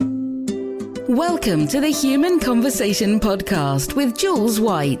Welcome to the Human Conversation podcast with Jules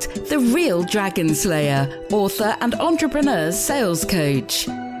White, the real dragon slayer, author and entrepreneur sales coach.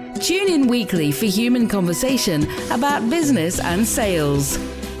 Tune in weekly for human conversation about business and sales.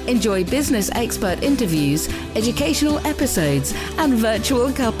 Enjoy business expert interviews, educational episodes, and virtual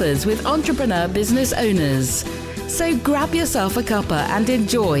cuppers with entrepreneur business owners. So grab yourself a cuppa and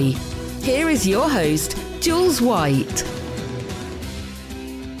enjoy. Here is your host, Jules White.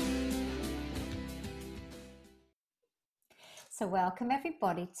 So welcome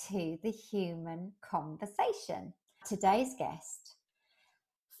everybody to the Human Conversation. Today's guest,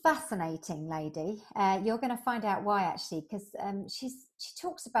 fascinating lady. You're going to find out why actually, because she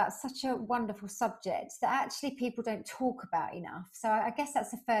talks about such a wonderful subject that actually people don't talk about enough. So I guess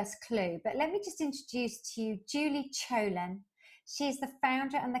that's the first clue. But let me just introduce to you Julie Cholen. She is the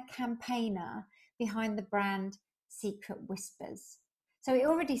founder and the campaigner behind the brand Secret Whispers. So it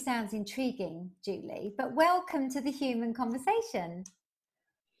already sounds intriguing, Julie, but welcome to the Human Conversation.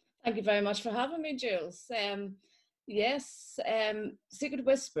 Thank you very much for having me, Jules. Secret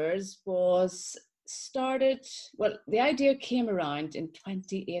Whispers was started, the idea came around in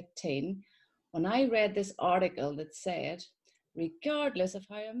 2018 when I read this article that said, regardless of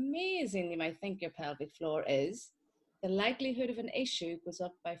how amazing you might think your pelvic floor is, the likelihood of an issue goes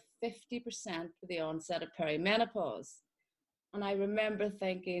up by 50% with the onset of perimenopause. And I remember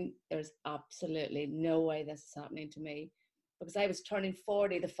thinking, there's absolutely no way this is happening to me, because I was turning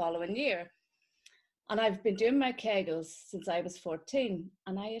 40 the following year. And I've been doing my Kegels since I was 14,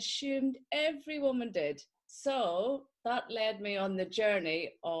 and I assumed every woman did. So that led me on the journey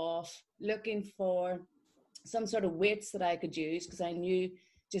of looking for some sort of weights that I could use, because I knew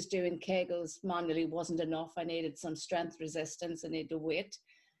just doing Kegels manually wasn't enough. I needed some strength resistance, I needed a weight.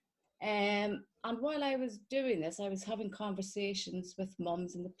 And while I was doing this, I was having conversations with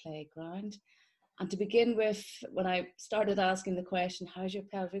mums in the playground. And to begin with, when I started asking the question, how's your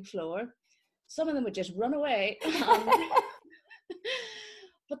pelvic floor? Some of them would just run away.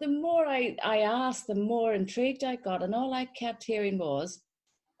 But the more I asked, the more intrigued I got. And all I kept hearing was,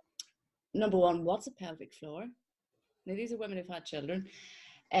 number one, what's a pelvic floor? Now, these are women who've had children.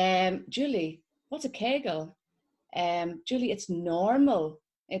 Julie, what's a Kegel? Julie, it's normal.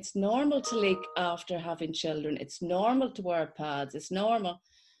 It's normal to leak after having children. It's normal to wear pads. It's normal.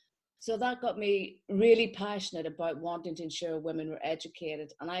 So that got me really passionate about wanting to ensure women were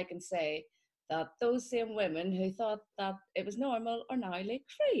educated. And I can say that those same women who thought that it was normal are now leak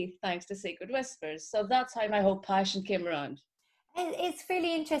free, thanks to Secret Whispers. So that's how my whole passion came around. It's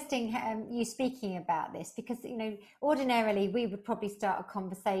really interesting you speaking about this, because, ordinarily we would probably start a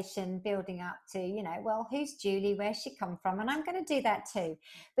conversation building up to, well, who's Julie? Where's she come from? And I'm going to do that too.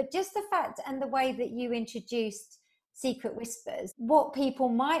 But just the fact and the way that you introduced Secret Whispers, what people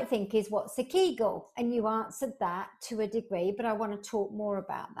might think is, what's a Kegel? And you answered that to a degree, but I want to talk more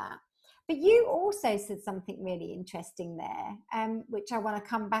about that. But you also said something really interesting there, which I want to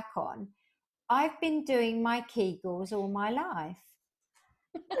come back on. I've been doing my Kegels all my life.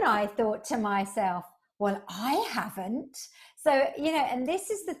 And I thought to myself, well, I haven't. So, and this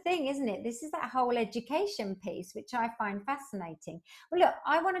is the thing, isn't it? This is that whole education piece, which I find fascinating. Well, look,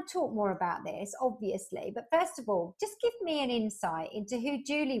 I want to talk more about this, obviously. But first of all, just give me an insight into who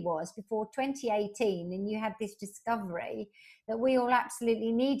Julie was before 2018. And you had this discovery that we all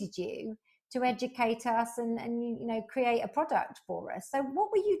absolutely needed you to educate us and create a product for us. So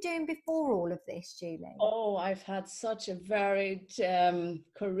what were you doing before all of this, Julie? Oh, I've had such a varied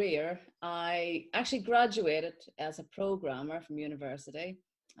career. I actually graduated as a programmer from university.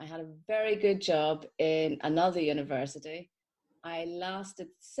 I had a very good job in another university. I lasted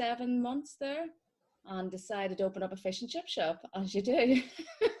 7 months there and decided to open up a fish and chip shop, as you do.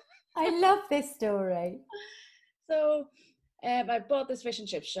 I love this story. So I bought this fish and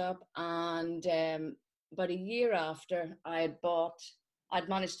chip shop, and about a year after I'd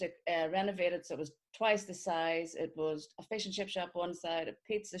managed to renovate it, so it was twice the size. It was a fish and chip shop one side, a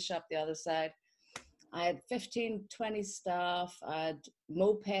pizza shop the other side. I had 15, 20 staff. I had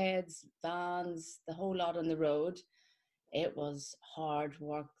mopeds, vans, the whole lot on the road. It was hard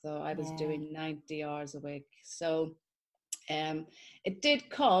work, though. I was doing 90 hours a week. So it did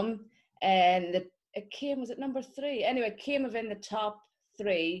come, and it came, was it number 3? Anyway, it came within the top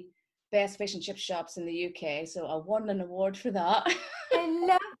 3 best fish and chip shops in the UK. So I won an award for that. I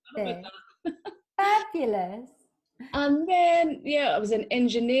love it. Fabulous. And then, I was in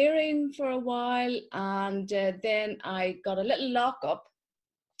engineering for a while. And then I got a little lockup.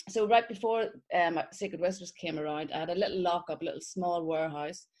 So right before Secret Whispers came around, I had a little lockup, a little small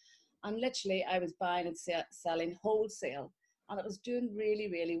warehouse. And literally I was buying and selling wholesale. And it was doing really,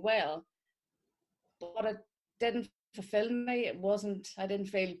 really well. but it didn't fulfill me. I didn't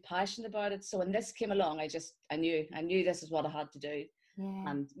feel passionate about it. So when this came along, I knew this is what I had to do. Yeah.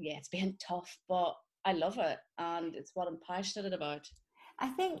 And yeah, it's been tough, but I love it, and it's what I'm passionate about. I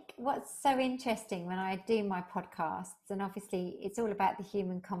think what's so interesting when I do my podcasts, and obviously it's all about the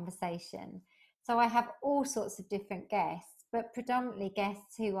human conversation. So I have all sorts of different guests, but predominantly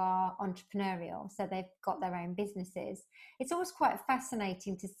guests who are entrepreneurial. So they've got their own businesses. It's always quite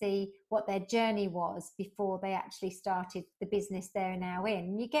fascinating to see what their journey was before they actually started the business they're now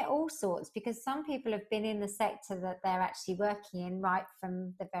in. You get all sorts, because some people have been in the sector that they're actually working in right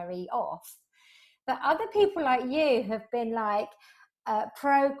from the very off. But other people like you have been like,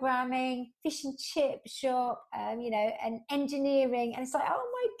 programming, fish and chip shop, and engineering. And it's like, oh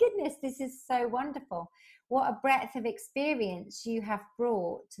my goodness, this is so wonderful. What a breadth of experience you have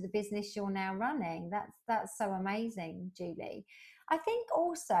brought to the business you're now running. That's so amazing, Julie. I think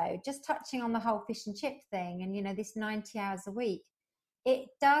also, just touching on the whole fish and chip thing and, this 90 hours a week, it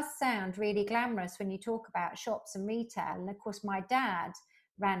does sound really glamorous when you talk about shops and retail. And of course, my dad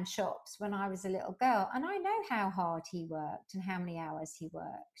ran shops when I was a little girl, and I know how hard he worked and how many hours he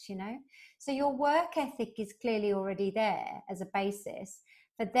works. So your work ethic is clearly already there as a basis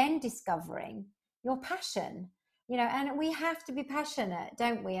for then discovering your passion, and we have to be passionate,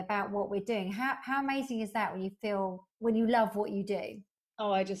 don't we, about what we're doing. How amazing is that when you love what you do?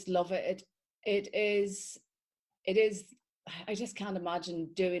 Oh, I just love it. It is, I just can't imagine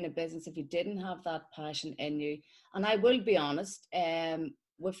doing a business if you didn't have that passion in you. And I will be honest,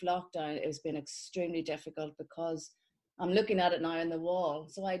 with lockdown, it's been extremely difficult, because I'm looking at it now on the wall.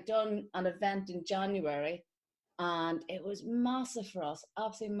 So I'd done an event in January, and it was massive for us,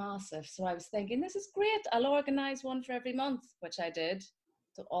 absolutely massive. So I was thinking, this is great. I'll organize one for every month, which I did.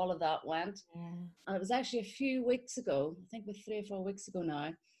 So all of that went. Yeah. And it was actually a few weeks ago, I think it was 3 or 4 weeks ago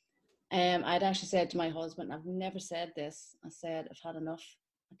now, I'd actually said to my husband, I've never said this. I said, I've had enough.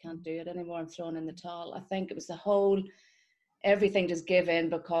 I can't do it anymore. I'm throwing in the towel. I think it was everything just gave in,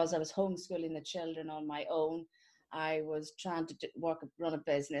 because I was homeschooling the children on my own. I was trying to run a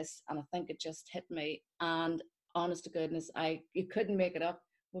business, and I think it just hit me. And honest to goodness, you couldn't make it up.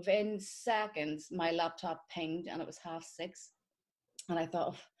 Within seconds, my laptop pinged, and it was 6:30. And I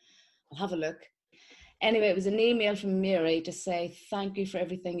thought, I'll have a look. Anyway, it was an email from Mary to say, thank you for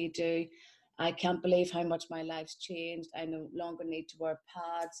everything you do. I can't believe how much my life's changed. I no longer need to wear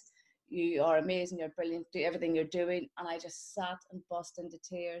pads. You are amazing. You're brilliant. Do everything you're doing. And I just sat and bust into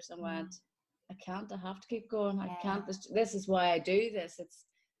tears and went, I can't. I have to keep going. I can't. This is why I do this.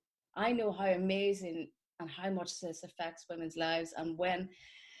 I know how amazing and how much this affects women's lives. And when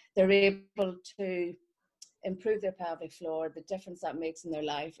they're able to improve their pelvic floor, the difference that makes in their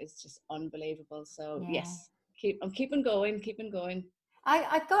life is just unbelievable. So yes, I'm keeping going.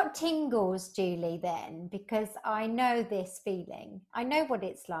 I got tingles, Julie, then, because I know this feeling. I know what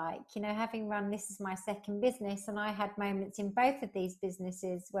it's like, having run, this is my second business, and I had moments in both of these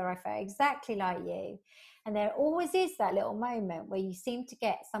businesses where I felt exactly like you. And there always is that little moment where you seem to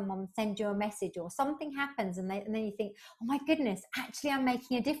get someone send you a message, or something happens, and then you think, oh my goodness, actually I'm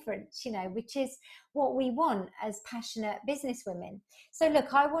making a difference, which is what we want as passionate business women. So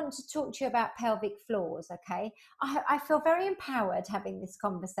look, I want to talk to you about pelvic floors, okay? I feel very empowered having this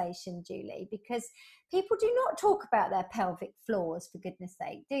conversation, Julie, because people do not talk about their pelvic floors, for goodness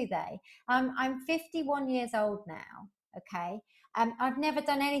sake, do they? I'm 51 years old now, okay? I've never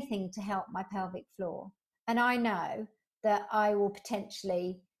done anything to help my pelvic floor. And I know that I will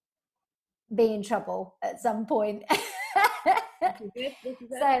potentially be in trouble at some point.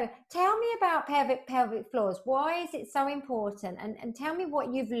 So tell me about pelvic floors. Why is it so important? And tell me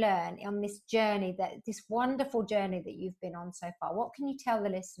what you've learned on this journey, this wonderful journey that you've been on so far. What can you tell the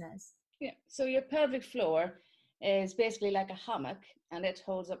listeners? Yeah, so your pelvic floor is basically like a hammock, and it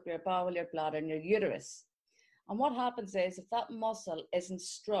holds up your bowel, your bladder, and your uterus. And what happens is, if that muscle isn't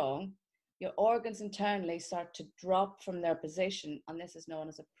strong, your organs internally start to drop from their position, and this is known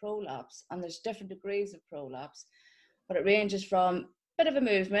as a prolapse. And there's different degrees of prolapse, but it ranges from a bit of a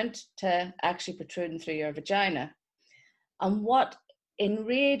movement to actually protruding through your vagina. And what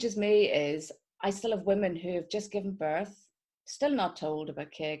enrages me is, I still have women who have just given birth, still not told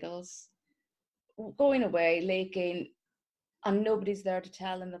about Kegels, going away, leaking, and nobody's there to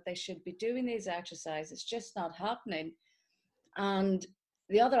tell them that they should be doing these exercises. It's just not happening. And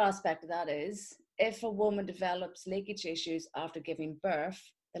the other aspect of that is, if a woman develops leakage issues after giving birth,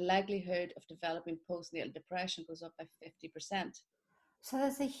 the likelihood of developing postnatal depression goes up by 50%. So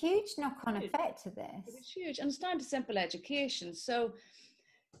there's a huge knock-on effect to this. It's huge, and it's down to simple education. So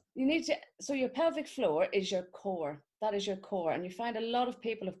your pelvic floor is your core. That is your core. And you find a lot of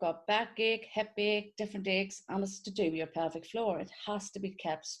people have got backache, hip ache, different aches, and it's to do with your pelvic floor. It has to be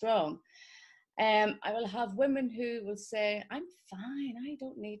kept strong. I will have women who will say, I'm fine, I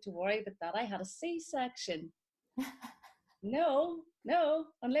don't need to worry about that. I had a C-section. No,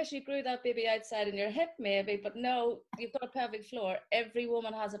 unless you grew that baby outside in your hip maybe, but no, you've got a pelvic floor. Every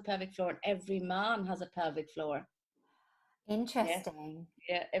woman has a pelvic floor and every man has a pelvic floor. Interesting.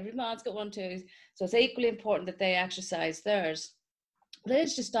 Yeah, every man's got one too. So it's equally important that they exercise theirs. But it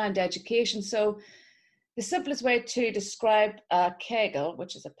is just down to education. So the simplest way to describe a Kegel,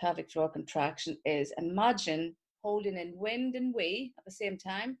 which is a pelvic floor contraction, is imagine holding in wind and wee at the same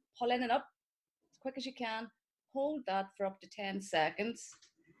time, pulling it up as quick as you can, hold that for up to 10 seconds,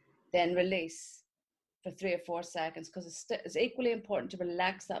 then release for 3 or 4 seconds, because it's equally important to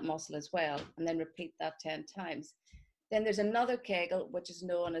relax that muscle as well, and then repeat that 10 times. Then there's another Kegel, which is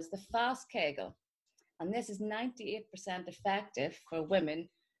known as the fast Kegel. And this is 98% effective for women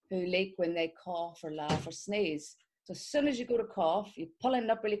who leak when they cough or laugh or sneeze. So as soon as you go to cough, you pull it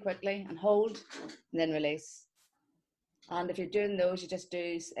up really quickly and hold, and then release. And if you're doing those, you just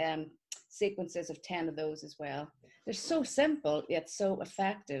do sequences of 10 of those as well. They're so simple, yet so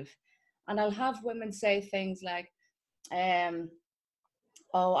effective. And I'll have women say things like,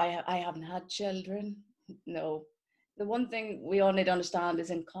 oh, I haven't had children. No. The one thing we all need to understand is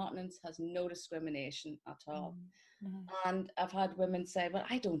incontinence has no discrimination at all. And I've had women say, well,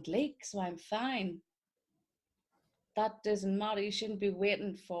 I don't leak, so I'm fine. That doesn't matter. You shouldn't be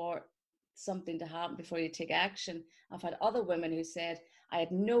waiting for something to happen before you take action. I've had other women who said, I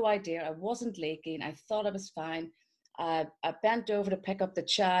had no idea, I wasn't leaking, I thought I was fine. I bent over to pick up the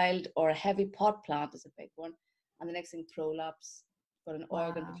child, or a heavy pot plant is a big one, and the next thing, prolapse, got an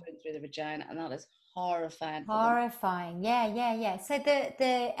organ through the vagina, and that is horrifying. Horrifying. Yeah. So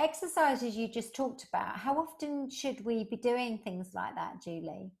the exercises you just talked about, how often should we be doing things like that,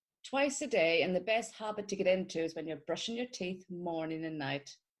 Julie? Twice a day, and the best habit to get into is when you're brushing your teeth morning and night.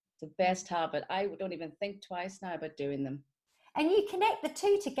 The best habit. I don't even think twice now about doing them. And you connect the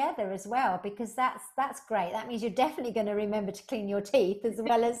two together as well, because that's great. That means you're definitely going to remember to clean your teeth as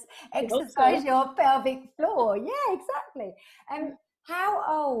well as exercise your pelvic floor. Yeah, exactly. How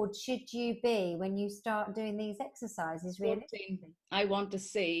old should you be when you start doing these exercises, really? 14. I want to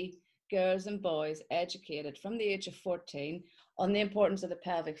see girls and boys educated from the age of 14 on the importance of the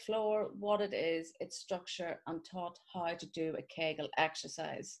pelvic floor, what it is, its structure, and taught how to do a Kegel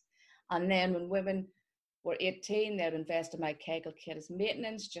exercise. And then when women were 18, they'd invest in my Kegel kit as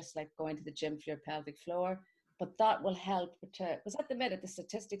maintenance, just like going to the gym for your pelvic floor. But that will help, because at the minute, the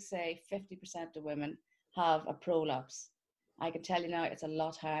statistics say 50% of women have a prolapse. I can tell you now, it's a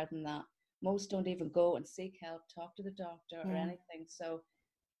lot higher than that. Most don't even go and seek help, talk to the doctor or anything. So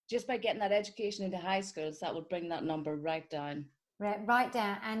just by getting that education into high schools, that will bring that number right down. Right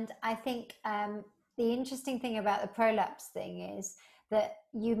down. And I think the interesting thing about the prolapse thing is that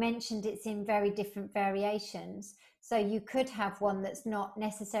you mentioned it's in very different variations. So you could have one that's not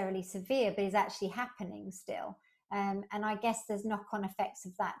necessarily severe, but is actually happening still. And I guess there's knock-on effects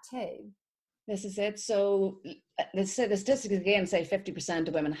of that too. This is it. So the statistics again say 50%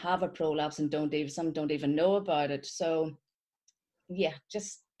 of women have a prolapse and some don't even know about it. So yeah,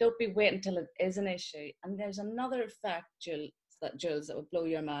 just don't be waiting until it is an issue. And there's another fact, Jules, that would blow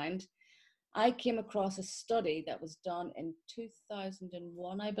your mind. I came across a study that was done in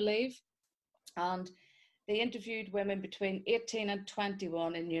 2001, I believe, and they interviewed women between 18 and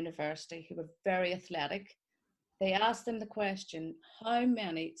 21 in university who were very athletic. They asked them the question, how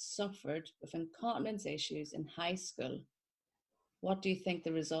many suffered with incontinence issues in high school? What do you think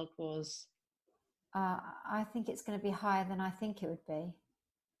the result was? I think it's going to be higher than I think it would be.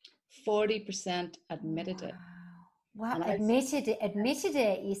 40% admitted it. Well, admitted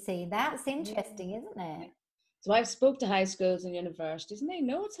it, you see. That's interesting, isn't it? So I've spoke to high schools and universities, and they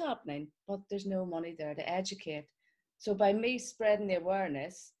know it's happening, but there's no money there to educate. So by me spreading the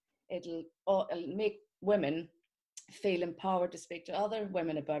awareness, it'll make women feel empowered to speak to other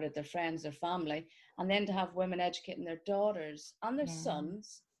women about it, their friends, their family, and then to have women educating their daughters and their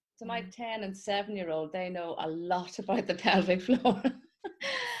sons. So my 10 and 7-year-old, they know a lot about the pelvic floor.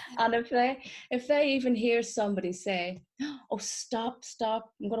 And if they even hear somebody say, oh, stop,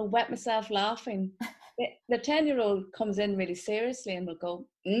 I'm going to wet myself laughing, the 10-year-old comes in really seriously and will go,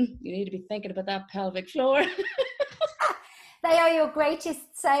 you need to be thinking about that pelvic floor. They are your greatest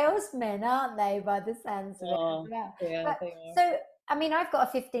salesmen, aren't they, by the sounds of it? Yeah, they are. So I mean, I've got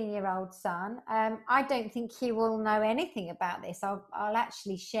a 15-year-old son. I don't think he will know anything about this. I'll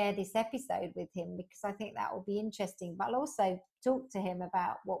actually share this episode with him because I think that will be interesting. But I'll also talk to him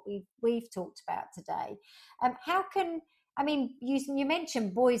about what we've talked about today. I mean, you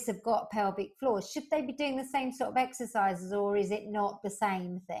mentioned boys have got pelvic floors. Should they be doing the same sort of exercises, or is it not the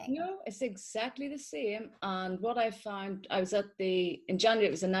same thing? No, it's exactly the same. And what I found, I was in January,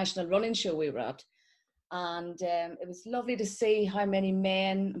 it was a national running show we were at. And it was lovely to see how many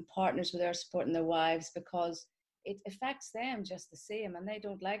men and partners were there supporting their wives, because it affects them just the same, and they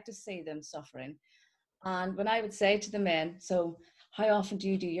don't like to see them suffering. And when I would say to the men, so how often do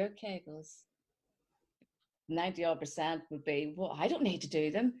you do your Kegels? 90% would be, well, I don't need to do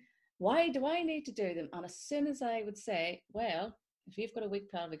them. Why do I need to do them? And as soon as I would say, well, if you've got a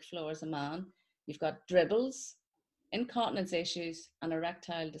weak pelvic floor as a man, you've got dribbles, incontinence issues, and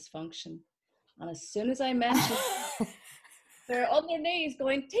erectile dysfunction. And as soon as I mentioned, they're on their knees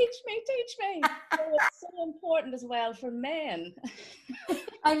going, teach me. So it's so important as well for men.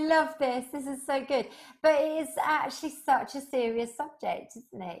 I love this. This is so good. But it is actually such a serious subject,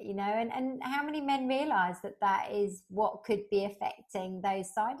 isn't it? You know, and how many men realise that is what could be affecting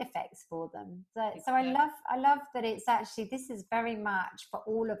those side effects for them. So I love that it's actually, this is very much for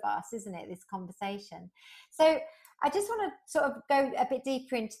all of us, isn't it, this conversation. So I just want to sort of go a bit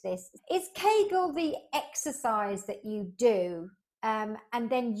deeper into this. Is Kegel the exercise that you do and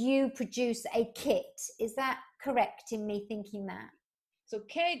then you produce a kit? Is that correct in me thinking that? So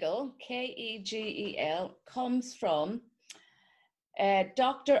Kegel, Kegel, comes from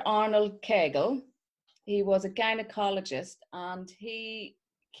Dr. Arnold Kegel. He was a gynecologist, and he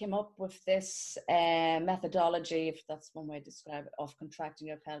came up with this methodology, if that's one way to describe it, of contracting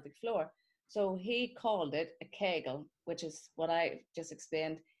your pelvic floor. So he called it a Kegel, which is what I just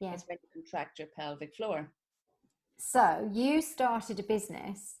explained. Yeah. It's when you contract your pelvic floor. So you started a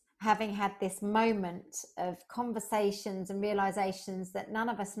business having had this moment of conversations and realizations that none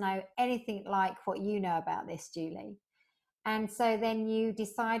of us know anything like what you know about this, Julie. And so then you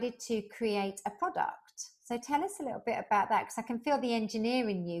decided to create a product. So tell us a little bit about that, because I can feel the engineer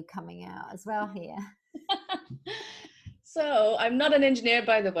in you coming out as well here. So I'm not an engineer,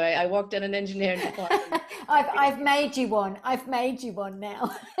 by the way. I worked in an engineering department. I've made you one. I've made you one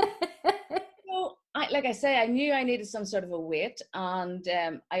now. So, like I say, I knew I needed some sort of a weight, and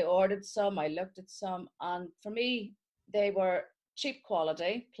I ordered some. I looked at some, and for me, they were cheap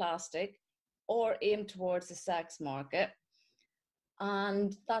quality, plastic, or aimed towards the sex market.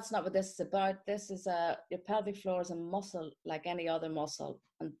 And that's not what this is about. This is your pelvic floor is a muscle like any other muscle,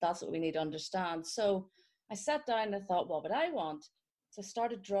 and that's what we need to understand. So I sat down and I thought, what would I want? So I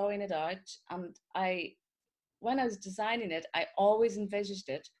started drawing it out, and when I was designing it, I always envisaged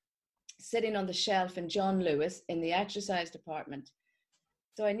it sitting on the shelf in John Lewis in the exercise department.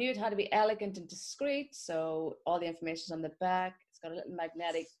 So I knew it had to be elegant and discreet. So all the information's on the back. It's got a little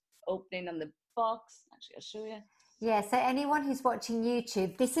magnetic opening on the box. Actually, I'll show you. Yeah, so anyone who's watching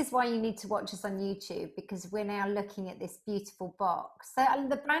YouTube, this is why you need to watch us on YouTube, because we're now looking at this beautiful box. So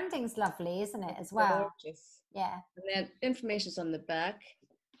the branding's lovely, isn't it, as well? Gorgeous. Yeah. And then information's on the back.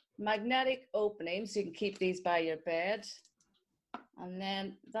 Magnetic opening, so you can keep these by your bed. And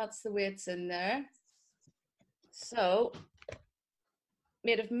then that's the weights in there. So,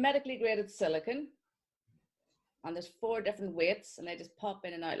 made of medically graded silicone. And there's 4 different weights, and they just pop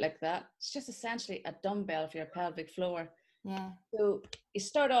in and out like that. It's just essentially a dumbbell for your pelvic floor. Yeah. So you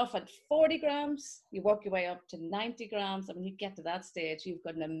start off at 40 grams, you work your way up to 90 grams, and when you get to that stage, you've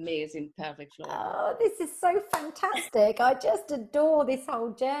got an amazing pelvic floor. Oh, this is so fantastic. I just adore this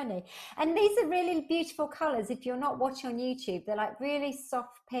whole journey. And these are really beautiful colours. If you're not watching on YouTube, they're like really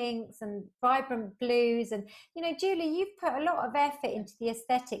soft pinks and vibrant blues. And, you know, Julie, you've put a lot of effort into the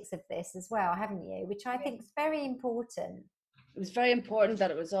aesthetics of this as well, haven't you? Which I think is very important. It was very important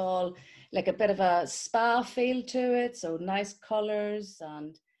that it was all like a bit of a spa feel to it, so nice colors,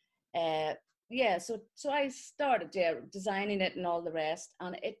 and so I started designing it and all the rest,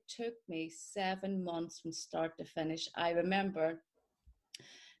 and it took me 7 months from start to finish. I remember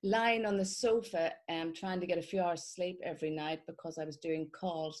lying on the sofa and trying to get a few hours sleep every night, because I was doing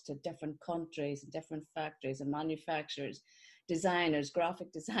calls to different countries and different factories and manufacturers, designers,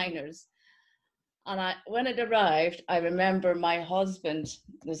 graphic designers. And when it arrived, I remember my husband,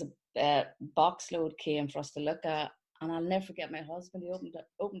 there's a box load came for us to look at, and I'll never forget my husband. He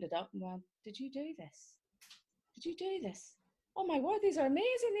opened it up and went, "Did you do this? Did you do this? Oh my word, these are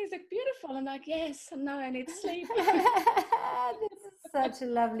amazing. These look beautiful." I'm like, "Yes, and now I need sleep." This is such a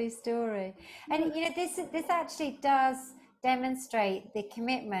lovely story. And, you know, this actually does demonstrate the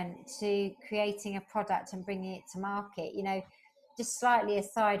commitment to creating a product and bringing it to market. You know, just slightly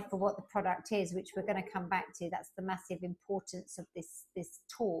aside for what the product is, which we're going to come back to, that's the massive importance of this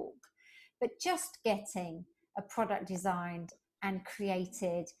talk. But just getting a product designed and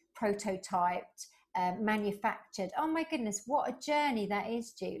created, prototyped, manufactured. Oh my goodness, what a journey that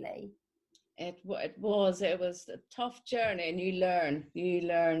is, Julie. It was a tough journey, and you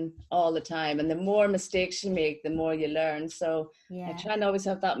learn all the time, and the more mistakes you make, the more you learn. So I try and always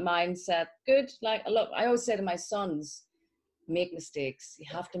have that mindset. Good, like, look, I always say to my sons, make mistakes. You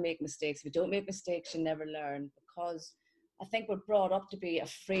have to make mistakes. If you don't make mistakes, you never learn, because I think we're brought up to be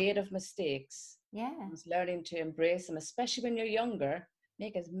afraid of mistakes. Yeah. It's learning to embrace them, especially when you're younger.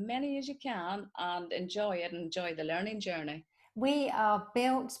 Make as many as you can and enjoy it, and enjoy the learning journey. We are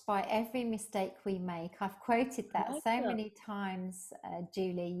built by every mistake we make. I've quoted that so many times,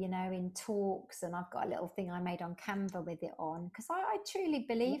 Julie, you know, in talks, and I've got a little thing I made on Canva with it on, because I truly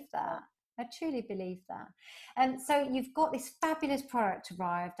believe that. I truly believe that. And so you've got this fabulous product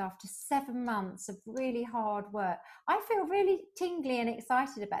arrived after 7 months of really hard work. I feel really tingly and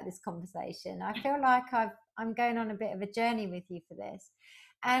excited about this conversation. I feel like I'm going on a bit of a journey with you for this.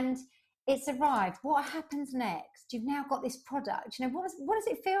 And it's arrived. What happens next? You've now got this product. You know, what does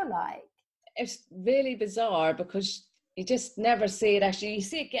it feel like? It's really bizarre, because you just never see it. Actually, you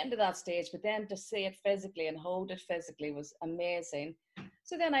see it getting to that stage, but then to see it physically and hold it physically was amazing.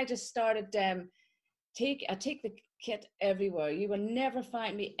 So then I just started, I take the kit everywhere. You will never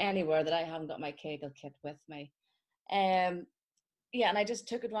find me anywhere that I haven't got my Kegel kit with me. Yeah, and I just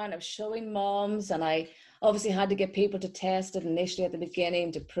took it around. I was showing moms, and I obviously had to get people to test it initially at the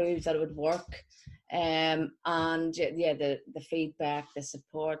beginning to prove that it would work. And yeah, the feedback, the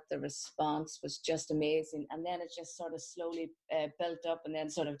support, the response was just amazing. And then it just sort of slowly built up, and then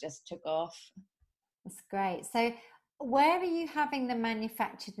sort of just took off. That's great. So where are you having them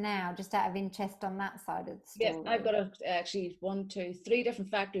manufactured now, just out of interest on that side of the story? Yeah, I've got actually 1, 2, 3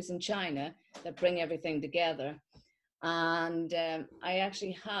 different factories in China that bring everything together. And I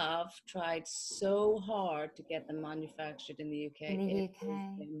actually have tried so hard to get them manufactured in the UK. In the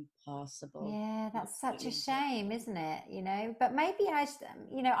UK. It's impossible. Yeah, that's such a shame, isn't it? You know, but maybe I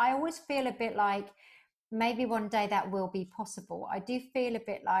always feel a bit like maybe one day that will be possible. I do feel a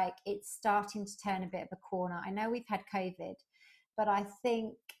bit like it's starting to turn a bit of a corner. I know we've had COVID, but I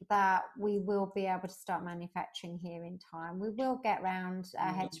think that we will be able to start manufacturing here in time. We will get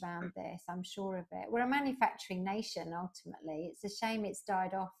our heads around this. I'm sure of it. We're a manufacturing nation, ultimately. It's a shame it's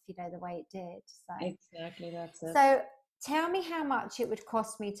died off, you know, the way it did. So. Exactly, that's it. So tell me how much it would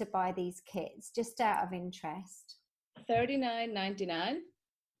cost me to buy these kits, just out of interest. $39.99.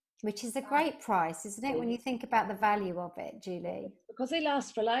 Which is a great price, isn't it, when you think about the value of it, Julie? Because they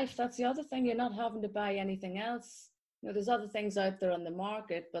last for life. That's the other thing. You're not having to buy anything else. You know, there's other things out there on the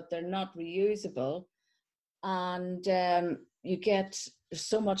market, but they're not reusable. And you get,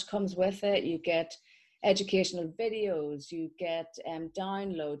 so much comes with it. You get educational videos, you get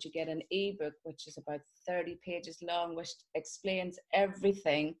downloads, you get an ebook, which is about 30 pages long, which explains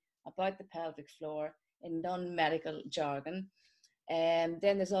everything about the pelvic floor in non-medical jargon. And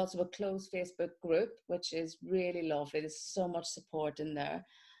then there's also a closed Facebook group, which is really lovely. There's so much support in there.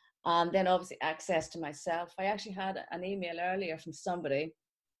 And then obviously access to myself. I actually had an email earlier from somebody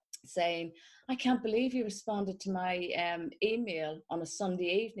saying, I can't believe you responded to my email on a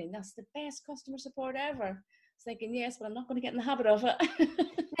Sunday evening. That's the best customer support ever. I was thinking, yes, but I'm not going to get in the habit of it.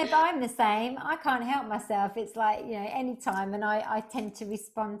 No, but I'm the same. I can't help myself. It's like, you know, anytime, and I tend to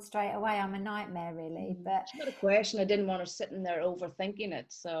respond straight away. I'm a nightmare, really. But she had a question. I didn't want her sitting there overthinking it.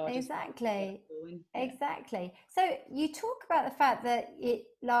 So exactly. Yeah. Exactly. So you talk about the fact that it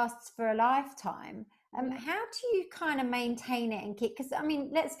lasts for a lifetime. How do you kind of maintain it and keep? Because I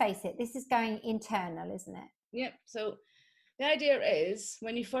mean, let's face it, this is going internal, isn't it? Yep. So the idea is,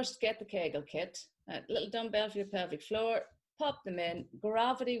 when you first get the Kegel kit, a little dumbbell for your pelvic floor, pop them in.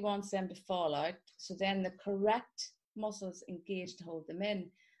 Gravity wants them to fall out, so then the correct muscles engage to hold them in.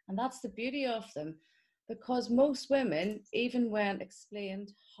 And that's the beauty of them, because most women, even when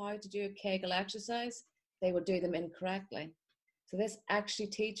explained how to do a Kegel exercise, they will do them incorrectly. So this actually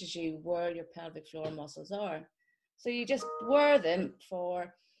teaches you where your pelvic floor muscles are. So you just wear them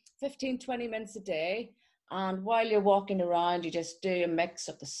for 15, 20 minutes a day. And while you're walking around, you just do a mix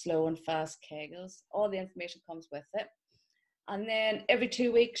of the slow and fast Kegels. All the information comes with it. And then every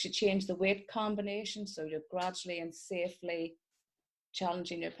 2 weeks, you change the weight combination. So you're gradually and safely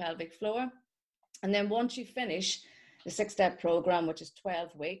challenging your pelvic floor. And then once you finish the 6-step program, which is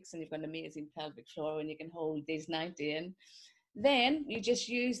 12 weeks, and you've got an amazing pelvic floor and you can hold these 90 in, then you just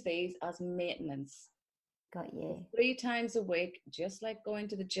use these as maintenance. Got you. 3 times a week, just like going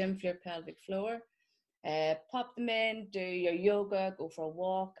to the gym for your pelvic floor. Pop them in, do your yoga, go for a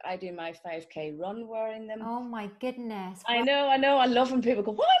walk. I do my 5K run wearing them. Oh my goodness. I know. I love when people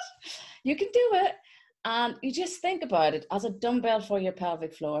go, what? You can do it. And you just think about it as a dumbbell for your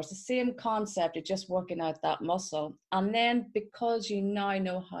pelvic floor. It's the same concept, you're just working out that muscle. And then because you now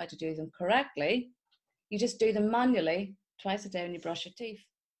know how to do them correctly, you just do them manually twice a day when you brush your teeth,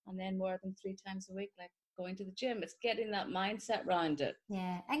 and then wear them 3 times a week, like going to the gym. It's getting that mindset around it.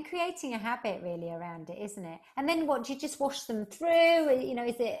 Yeah, and creating a habit really around it, isn't it? And then what, do you just wash them through? You know,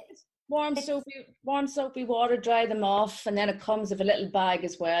 is it warm soapy water, dry them off, and then it comes with a little bag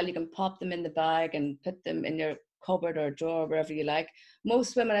as well. You can pop them in the bag and put them in your cupboard or drawer, wherever you like.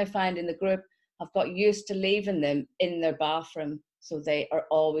 Most women I find in the group have got used to leaving them in their bathroom, so they are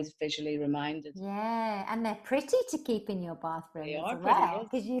always visually reminded. Yeah, and they're pretty to keep in your bathroom They as are well, pretty,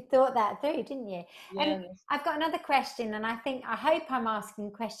 because you thought that through, didn't you? yes. And I've got another question, and I hope I'm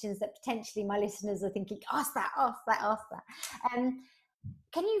asking questions that potentially my listeners are thinking, ask that.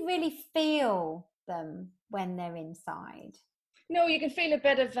 Can you really feel them when they're inside? No, you can feel a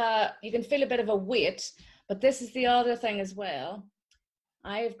bit of a weight, but this is the other thing as well.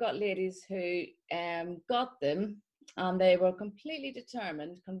 I've got ladies who got them, and they were completely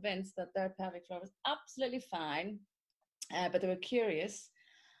determined, convinced that their pelvic floor was absolutely fine, but they were curious.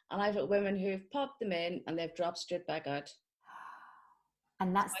 And I've got women who've popped them in and they've dropped straight back out.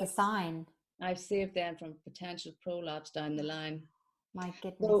 And that's the sign. I've saved them from potential prolapse down the line. My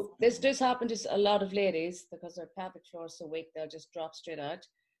goodness. So this does happen to a lot of ladies, because their pelvic floor is so weak, they'll just drop straight out.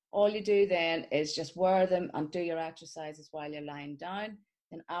 All you do then is just wear them and do your exercises while you're lying down.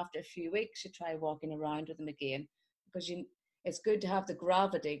 Then after a few weeks, you try walking around with them again, because it's good to have the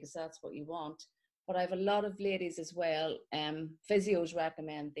gravity, because that's what you want. But I have a lot of ladies as well. Physios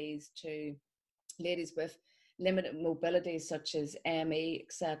recommend these to ladies with limited mobility, such as ME,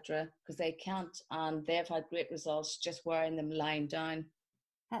 etc., because they can't, and they've had great results just wearing them lying down.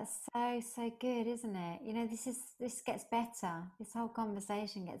 That's so good, isn't it? You know, this gets better. This whole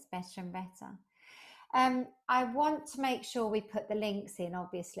conversation gets better and better. I want to make sure we put the links in,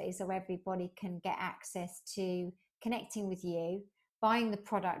 obviously, so everybody can get access to connecting with you, buying the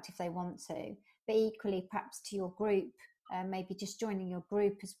product if they want to, but equally perhaps to your group, maybe just joining your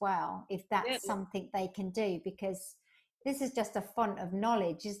group as well, if that's something they can do, because this is just a font of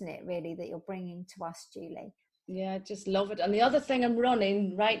knowledge, isn't it, really, that you're bringing to us, Julie? Yeah, I just love it. And the other thing I'm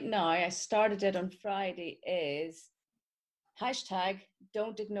running right now, I started it on Friday, is hashtag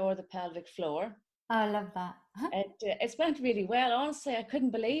don't ignore the pelvic floor. I love that. It's went really well. Honestly, I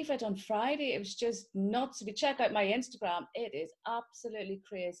couldn't believe it on Friday. It was just nuts. If you check out my Instagram, it is absolutely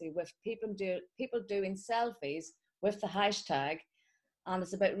crazy with people doing selfies with the hashtag. And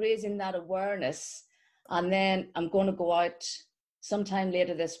it's about raising that awareness. And then I'm going to go out sometime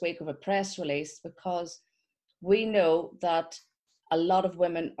later this week with a press release, because we know that a lot of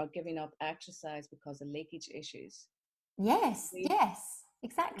women are giving up exercise because of leakage issues. Yes,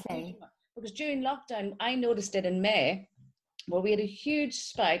 exactly. Because during lockdown, I noticed it in May, where we had a huge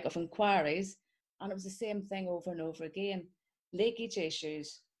spike of inquiries, and it was the same thing over and over again. Leakage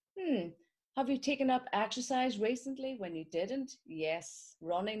issues. Have you taken up exercise recently when you didn't? Yes.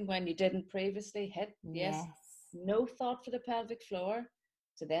 Running when you didn't previously? Yes. No thought for the pelvic floor.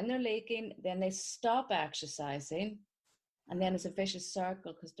 So then they're leaking, then they stop exercising, and then it's a vicious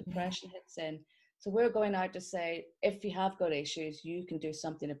circle because depression hits in. So we're going out to say, if you have got issues, you can do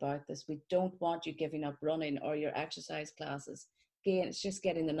something about this. We don't want you giving up running or your exercise classes. Again, it's just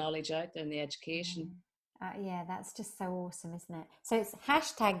getting the knowledge out there and the education. Yeah, that's just so awesome, isn't it? So it's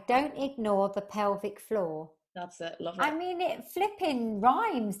hashtag don't ignore the pelvic floor. That's it. Love it. I mean, it flipping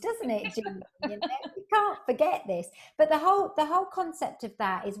rhymes, doesn't it, Julie? You can't forget this. But the whole concept of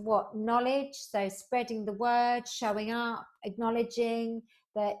that is what? Knowledge. So spreading the word, showing up, acknowledging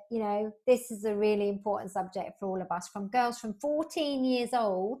that, you know, this is a really important subject for all of us, from girls from 14 years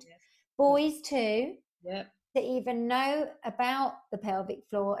old, boys too, to even know about the pelvic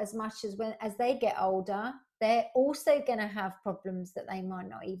floor as much as they get older. They're also going to have problems that they might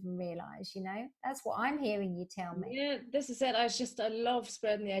not even realize, you know. That's what I'm hearing you tell me. Yeah, this is it. I love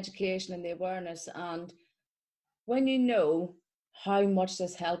spreading the education and the awareness. And when you know how much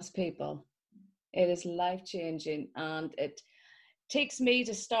this helps people, it is life-changing. And it takes me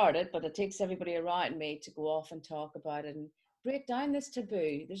to start it, but it takes everybody around me to go off and talk about it and break down this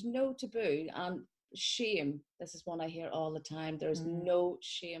taboo. There's no taboo. And shame, this is one I hear all the time. There is no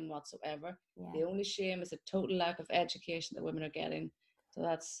shame whatsoever. The only shame is a total lack of education that women are getting. So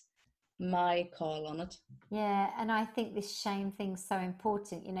that's my call on it. Yeah, and I think this shame thing's so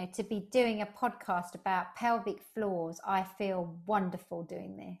important, you know, to be doing a podcast about pelvic floors. I feel wonderful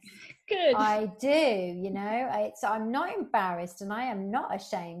doing this. Good. I do, you know, I'm not embarrassed and I am not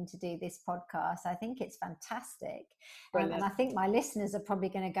ashamed to do this podcast. I think it's fantastic. And I think my listeners are probably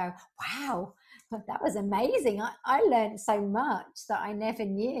going to go, wow, that was amazing. I learned so much that I never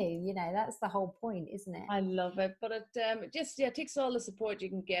knew, you know, that's the whole point, isn't it? I love it. But it just takes all the support you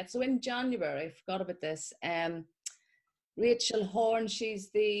can get. So in January, I forgot about this, Rachel Horn, she's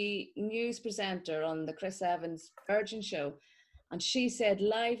the news presenter on the Chris Evans Virgin Show. And she said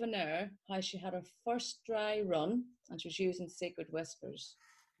live on air how she had her first dry run and she was using Secret Whispers.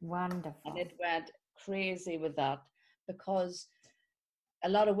 Wonderful. And it went crazy with that because a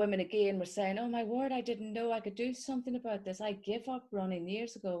lot of women again were saying, oh my word, I didn't know I could do something about this. I gave up running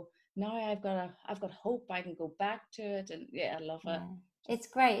years ago. Now I've got hope I can go back to it. And yeah, I love it. It's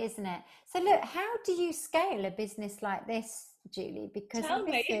great, isn't it? So look, how do you scale a business like this, Julie? Because Tell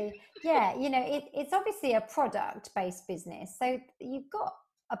obviously, me. yeah, you know, it's obviously a product-based business. So you've got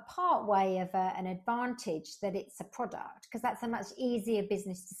a part way of an advantage that it's a product, because that's a much easier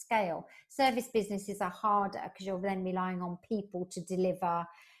business to scale. Service businesses are harder because you're then relying on people to deliver,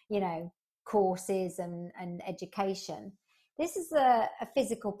 you know, courses and education. This is a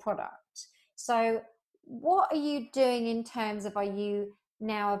physical product. So what are you doing in terms of, are you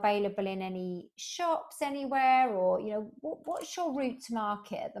now available in any shops anywhere, or, you know, what's your route to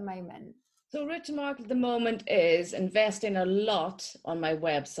market at the moment? So route to market at the moment is investing a lot on my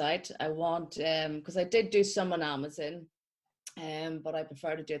website. I want, because I did do some on Amazon, but I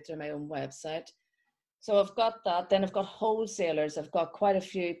prefer to do it through my own website. So I've got that. Then I've got wholesalers. I've got quite a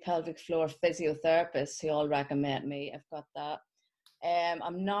few pelvic floor physiotherapists who all recommend me. I've got that.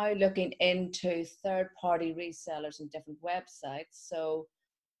 I'm now looking into third-party resellers and different websites. So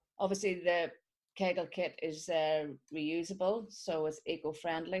obviously the Kegel kit is reusable, so it's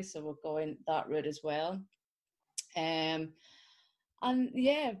eco-friendly. So we're going that route as well. And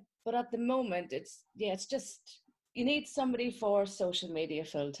yeah, but at the moment it's just, you need somebody for social media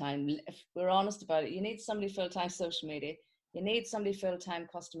full-time. If we're honest about it, you need somebody full-time social media. You need somebody full-time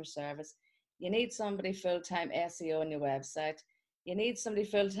customer service. You need somebody full-time SEO on your website. You need somebody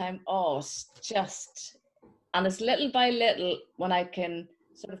full-time. And it's little by little when I can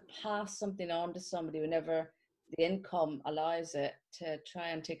sort of pass something on to somebody whenever the income allows it, to try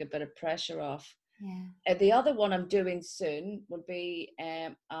and take a bit of pressure off. Yeah. The other one I'm doing soon will be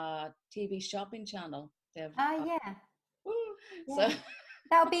a TV shopping channel. Yeah. So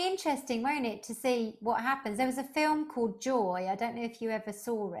that'll be interesting, won't it, to see what happens. There was a film called Joy. I don't know if you ever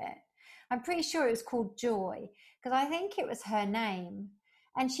saw it. I'm pretty sure it was called Joy, because I think it was her name.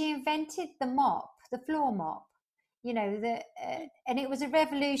 And she invented the mop, the floor mop, you know, and it was a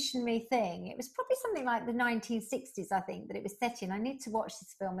revolutionary thing. It was probably something like the 1960s, I think, that it was set in. I need to watch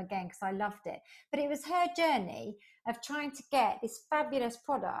this film again because I loved it. But it was her journey of trying to get this fabulous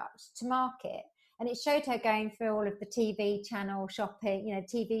product to market. And it showed her going through all of the TV channel shopping, you know,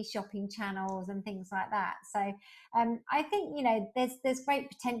 TV shopping channels and things like that. So I think, you know, there's great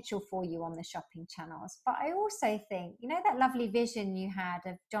potential for you on the shopping channels. But I also think, you know, that lovely vision you had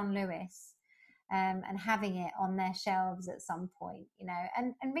of John Lewis and having it on their shelves at some point, you know,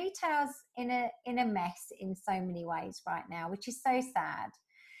 and retail's in a mess in so many ways right now, which is so sad.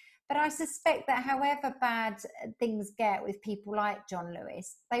 But I suspect that however bad things get with people like John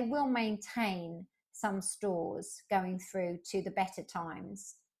Lewis, they will maintain some stores going through to the better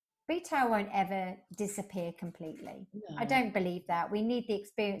times. Retail won't ever disappear completely. No. I don't believe that. We need the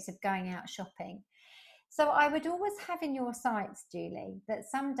experience of going out shopping. So I would always have in your sights, Julie, that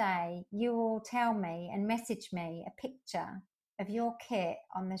someday you will tell me and message me a picture of your kit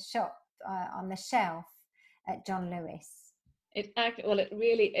on the shelf at John Lewis. It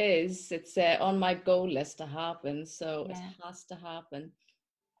really is. It's on my goal list to happen, so yeah. It has to happen.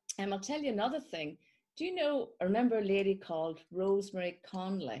 And I'll tell you another thing. Do you know, I remember a lady called Rosemary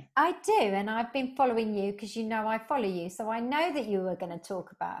Conley? I do, and I've been following you because you know I follow you, so I know that you were going to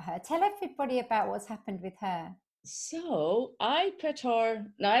talk about her. Tell everybody about what's happened with her. So I put her,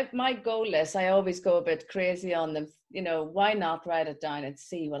 now my goal list, I always go a bit crazy on them. You know, why not write it down and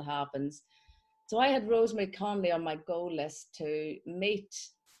see what happens? So I had Rosemary Conley on my goal list to meet,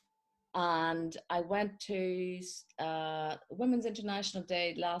 and I went to Women's International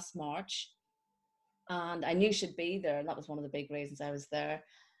Day last March, and I knew she'd be there, and that was one of the big reasons I was there,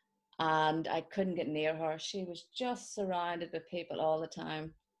 and I couldn't get near her. She was just surrounded with people all the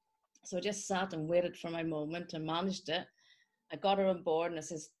time. So I just sat and waited for my moment and managed it. I got her on board and I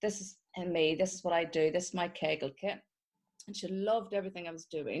says, this is me, this is what I do, this is my Kegel kit. And she loved everything I was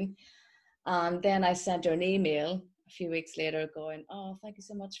doing. And then I sent her an email a few weeks later going, oh, thank you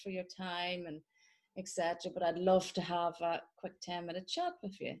so much for your time and etc. But I'd love to have a quick 10-minute chat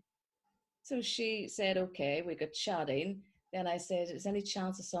with you. So she said, okay, we got chatting. Then I said, is there any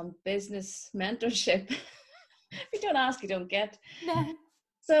chance of some business mentorship? If you don't ask, you don't get. No.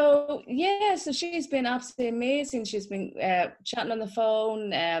 So yeah, so she's been absolutely amazing. She's been chatting on the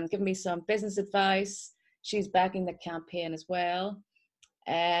phone, giving me some business advice. She's backing the campaign as well.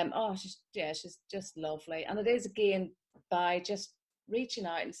 She's just lovely. And it is again by just reaching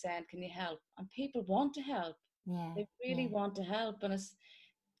out and saying, can you help? And people want to help. Yeah. They really want to help. And it's,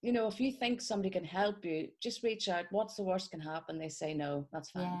 you know, if you think somebody can help you, just reach out. What's the worst can happen? They say no,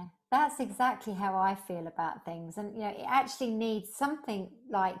 that's fine. Yeah, that's exactly how I feel about things. And, you know, it actually needs something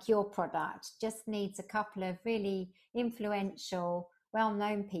like your product, just needs a couple of really influential,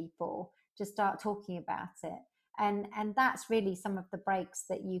 well-known people to start talking about it. And that's really some of the breaks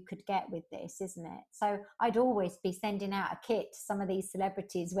that you could get with this, isn't it? So I'd always be sending out a kit to some of these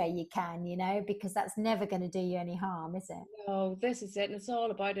celebrities where you can, you know, because that's never going to do you any harm, is it? No, this is it. And it's all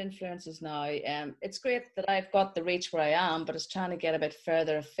about influencers now. It's great that I've got the reach where I am, but it's trying to get a bit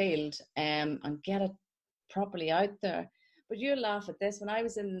further afield and get it properly out there. But you laugh at this. When I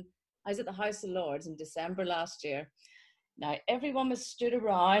was at the House of Lords in December last year. Now, everyone was stood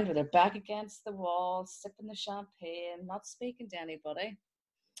around with their back against the wall, sipping the champagne, not speaking to anybody.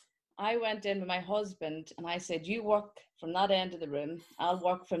 I went in with my husband and I said, you work from that end of the room. I'll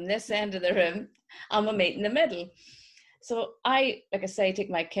work from this end of the room. And we'll meet in the middle. So I, like I say,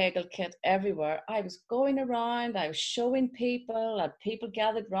 take my Kegel kit everywhere. I was going around, I was showing people, I had people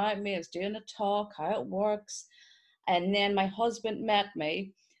gathered around me, I was doing a talk, how it works. And then my husband met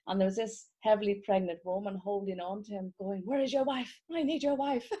me, and there was this heavily pregnant woman holding on to him, going, where is your wife? I need your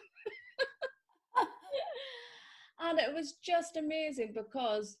wife. And it was just amazing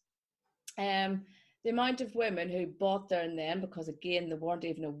because the amount of women who bought there and then, because again, they weren't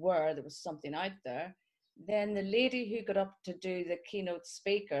even aware there was something out there. Then the lady who got up to do the keynote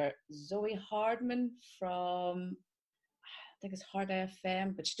speaker, Zoe Hardman from, I think it's Heart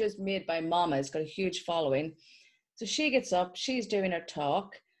FM, but she does Made by Mama. It's got a huge following. So she gets up, she's doing her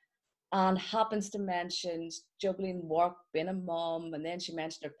talk and happens to mention juggling work, being a mom, and then she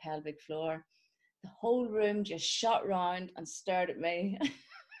mentioned her pelvic floor. The whole room just shot round and stared at me.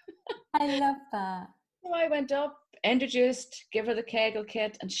 I love that. So I went up, introduced, give her the Kegel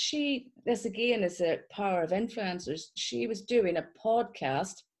kit, and this again is the power of influencers. She was doing a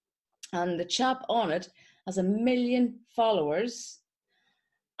podcast, and the chap on it has 1 million followers,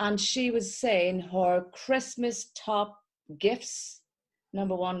 and she was saying her Christmas top gifts,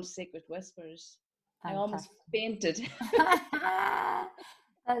 number one, Secret Whispers. Fantastic. I almost fainted.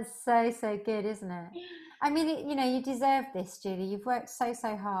 That's so good, isn't it? I mean, you know, you deserve this, Julie. You've worked so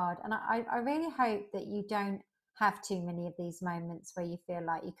hard. And I really hope that you don't have too many of these moments where you feel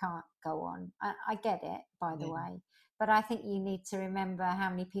like you can't go on. I get it, by the way. But I think you need to remember how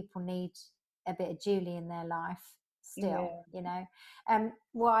many people need a bit of Julie in their life still, you know.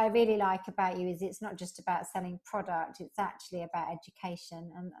 What I really like about you is it's not just about selling product, it's actually about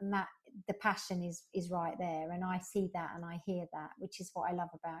education, and that the passion is right there, and I see that and I hear that, which is what I love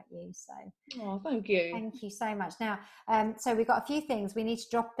about you. So thank you so much. Now so we've got a few things. We need to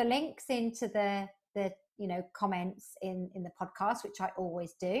drop the links into the you know, comments in the podcast, which I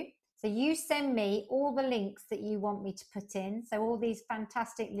always do. So you send me all the links that you want me to put in, so all these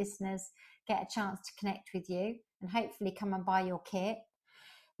fantastic listeners get a chance to connect with you and hopefully come and buy your kit.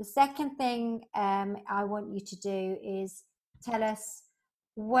 The second thing I want you to do is tell us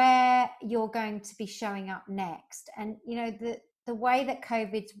where you're going to be showing up next. And, you know, the way that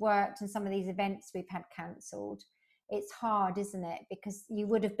COVID's worked and some of these events we've had cancelled, it's hard, isn't it? Because you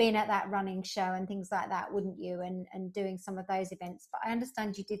would have been at that running show and things like that, wouldn't you? And doing some of those events. But I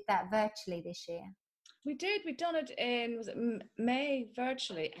understand you did that virtually this year. We did. We'd done it in, was it May,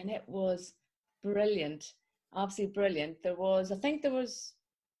 virtually, and it was brilliant. Absolutely brilliant. I think there was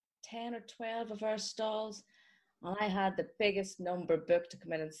 10 or 12 of our stalls, and I had the biggest number booked to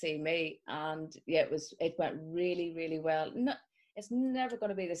come in and see me. And yeah, it went really, really well. It's never going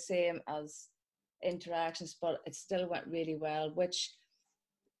to be the same as interactions, but it still went really well, which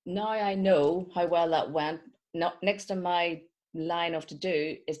now I know how well that went. Next on my line of to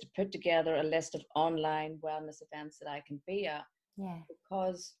do is to put together a list of online wellness events that I can be at. Yeah.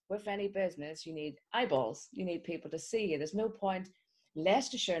 Because with any business, you need eyeballs. You need people to see you. There's no point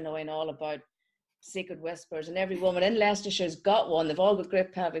Leicestershire knowing all about Secret Whispers, and every woman in Leicestershire's got one. They've all got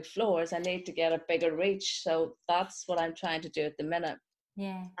great pelvic floors. I need to get a bigger reach. So that's what I'm trying to do at the minute.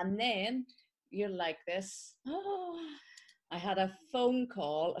 Yeah. And then you're like this. Oh, I had a phone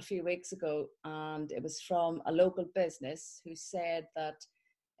call a few weeks ago, and it was from a local business who said that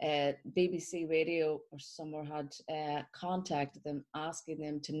BBC Radio or somewhere had contacted them, asking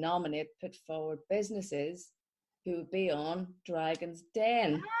them to put forward businesses who would be on Dragon's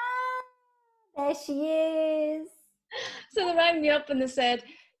Den. There she is. So they rang me up and they said,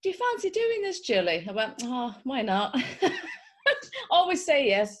 do you fancy doing this, Julie? I went, oh, why not? Always say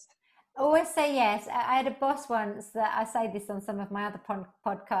yes. Always say yes. I had a boss once that I say this on some of my other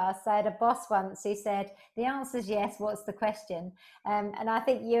podcasts. I had a boss once who said, the answer is yes, what's the question? And I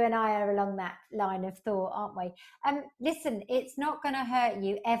think you and I are along that line of thought, aren't we? Listen, it's not going to hurt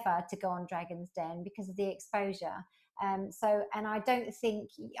you ever to go on Dragon's Den because of the exposure. And I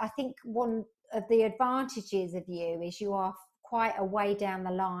think one of the advantages of you is you are quite a way down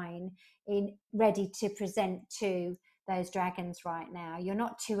the line in ready to present to those dragons right now. You're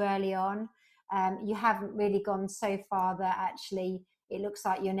not too early on. You haven't really gone so far that actually it looks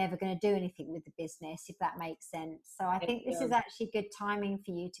like you're never going to do anything with the business, if that makes sense. So I think this is actually good timing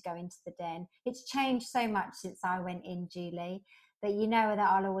for you to go into the den. It's changed so much since I went in, Julie, that you know that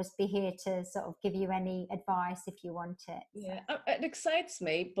I'll always be here to sort of give you any advice if you want it. Yeah, it excites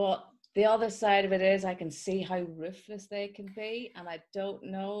me, but the other side of it is I can see how ruthless they can be, and I don't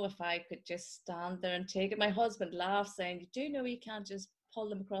know if I could just stand there and take it. My husband laughs, saying, you do know you can't just pull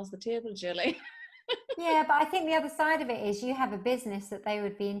them across the table, Julie. Yeah, but I think the other side of it is you have a business that they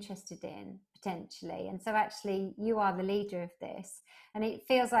would be interested in, potentially. And so actually you are the leader of this. And it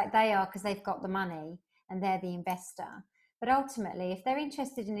feels like they are because they've got the money and they're the investor. But ultimately, if they're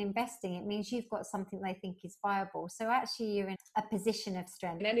interested in investing, it means you've got something they think is viable. So actually, you're in a position of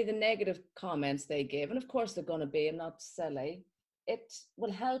strength. And any of the negative comments they give, and of course they're going to be, I'm not silly, it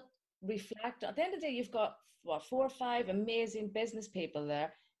will help reflect. At the end of the day, you've got, 4 or 5 amazing business people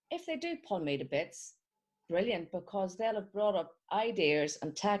there. If they do pull me to bits, brilliant, because they'll have brought up ideas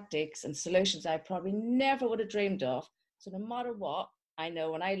and tactics and solutions I probably never would have dreamed of. So no matter what, I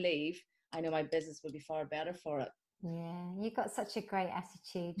know when I leave, I know my business will be far better for it. Yeah, you've got such a great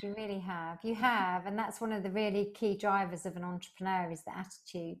attitude. You really have. You have. And that's one of the really key drivers of an entrepreneur is the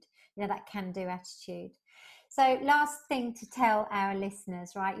attitude, that can-do attitude. So last thing to tell our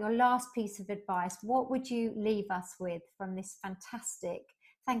listeners, right? Your last piece of advice, what would you leave us with from this fantastic?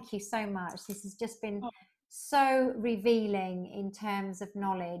 Thank you so much. This has just been so revealing in terms of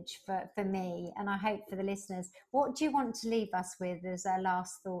knowledge for me, and I hope for the listeners. What do you want to leave us with as our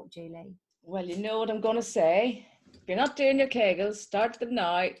last thought, Julie? Well, you know what I'm going to say. If you're not doing your Kegels, start them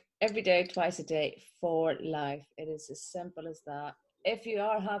now, every day, twice a day, for life. It is as simple as that. If you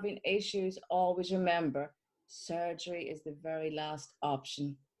are having issues, always remember, surgery is the very last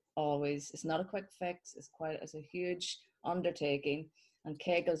option. Always. It's not a quick fix. It's a huge undertaking, and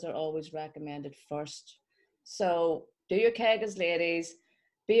Kegels are always recommended first. So do your Kegels, ladies.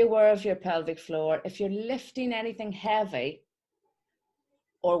 Be aware of your pelvic floor. If you're lifting anything heavy,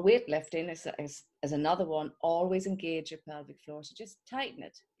 or weightlifting is another one, always engage your pelvic floor. So just tighten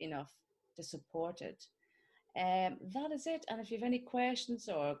it enough to support it. That is it. And if you have any questions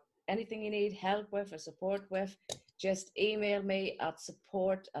or anything you need help with or support with, just email me at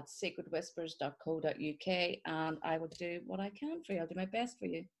support@secretwhispers.co.uk, and I will do what I can for you. I'll do my best for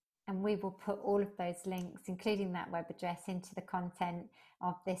you. And we will put all of those links, including that web address, into the content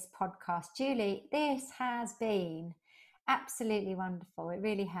of this podcast. Julie, this has been absolutely wonderful. It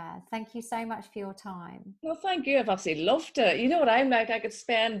really has. Thank you so much for your time. Well, thank you. I've absolutely loved it. You know what I'm like? I could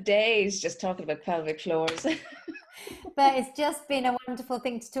spend days just talking about pelvic floors. But it's just been a wonderful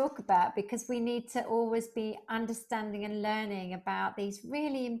thing to talk about, because we need to always be understanding and learning about these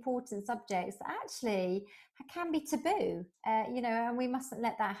really important subjects that actually can be taboo, and we mustn't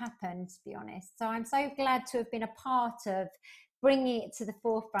let that happen, to be honest. So I'm so glad to have been a part of bringing it to the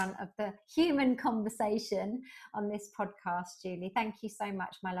forefront of the human conversation on this podcast, Julie. Thank you so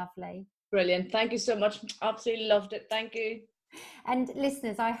much, my lovely. Brilliant. Thank you so much. Absolutely loved it. Thank you. And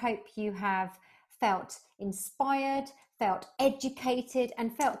listeners, I hope you have felt inspired, felt educated,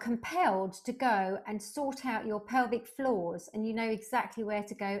 and felt compelled to go and sort out your pelvic floors. And you know exactly where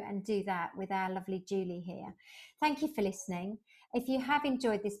to go and do that with our lovely Julie here. Thank you for listening. If you have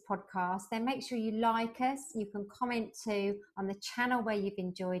enjoyed this podcast, then make sure you like us. You can comment too on the channel where you've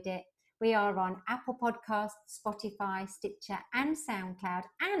enjoyed it. We are on Apple Podcasts, Spotify, Stitcher, and SoundCloud.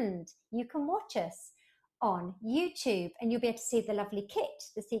 And you can watch us on YouTube, and you'll be able to see the lovely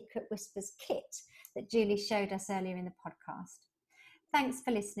kit, the Secret Whispers kit that Julie showed us earlier in the podcast. Thanks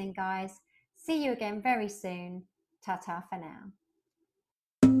for listening, guys. See you again very soon. Ta-ta for now.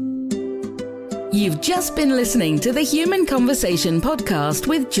 You've just been listening to the Human Conversation podcast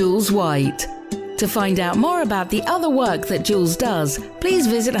with Jules White. To find out more about the other work that Jules does, please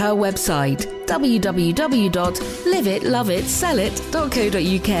visit her website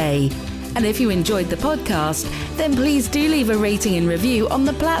www.liveitloveitsellit.co.uk. And if you enjoyed the podcast, then please do leave a rating and review on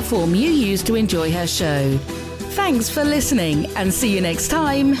the platform you use to enjoy her show. Thanks for listening, and see you next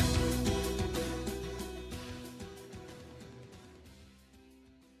time.